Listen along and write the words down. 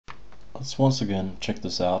Let's once again check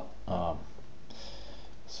this out.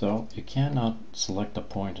 So you cannot select a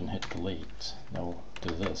point and hit delete. That will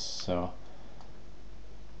do this. So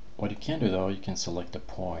what you can do though, you can select a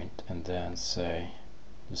point and then say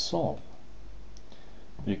dissolve.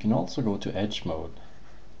 But you can also go to edge mode,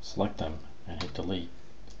 select them and hit delete.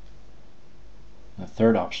 And the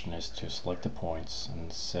third option is to select the points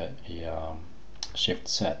and set a shift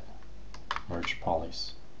set, merge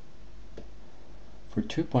polys. For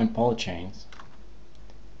 2-point polychains,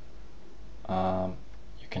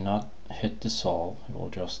 you cannot hit dissolve. It will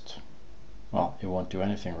just, well, it won't do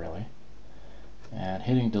anything really. And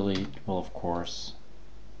hitting delete will of course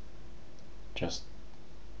just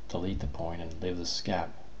delete the point and leave this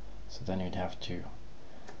gap. So then you'd have to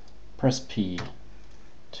press P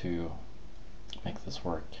to make this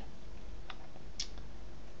work.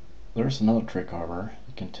 There's another trick, however.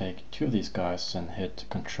 You can take two of these guys and hit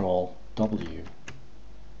Control W,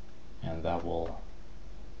 and that will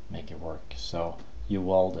make it work. So you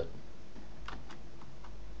weld it.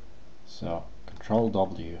 So Control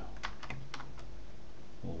W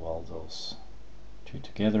will weld those two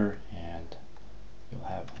together and you'll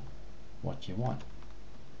have what you want.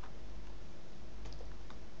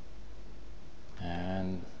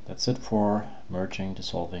 And that's it for merging,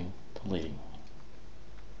 dissolving, deleting.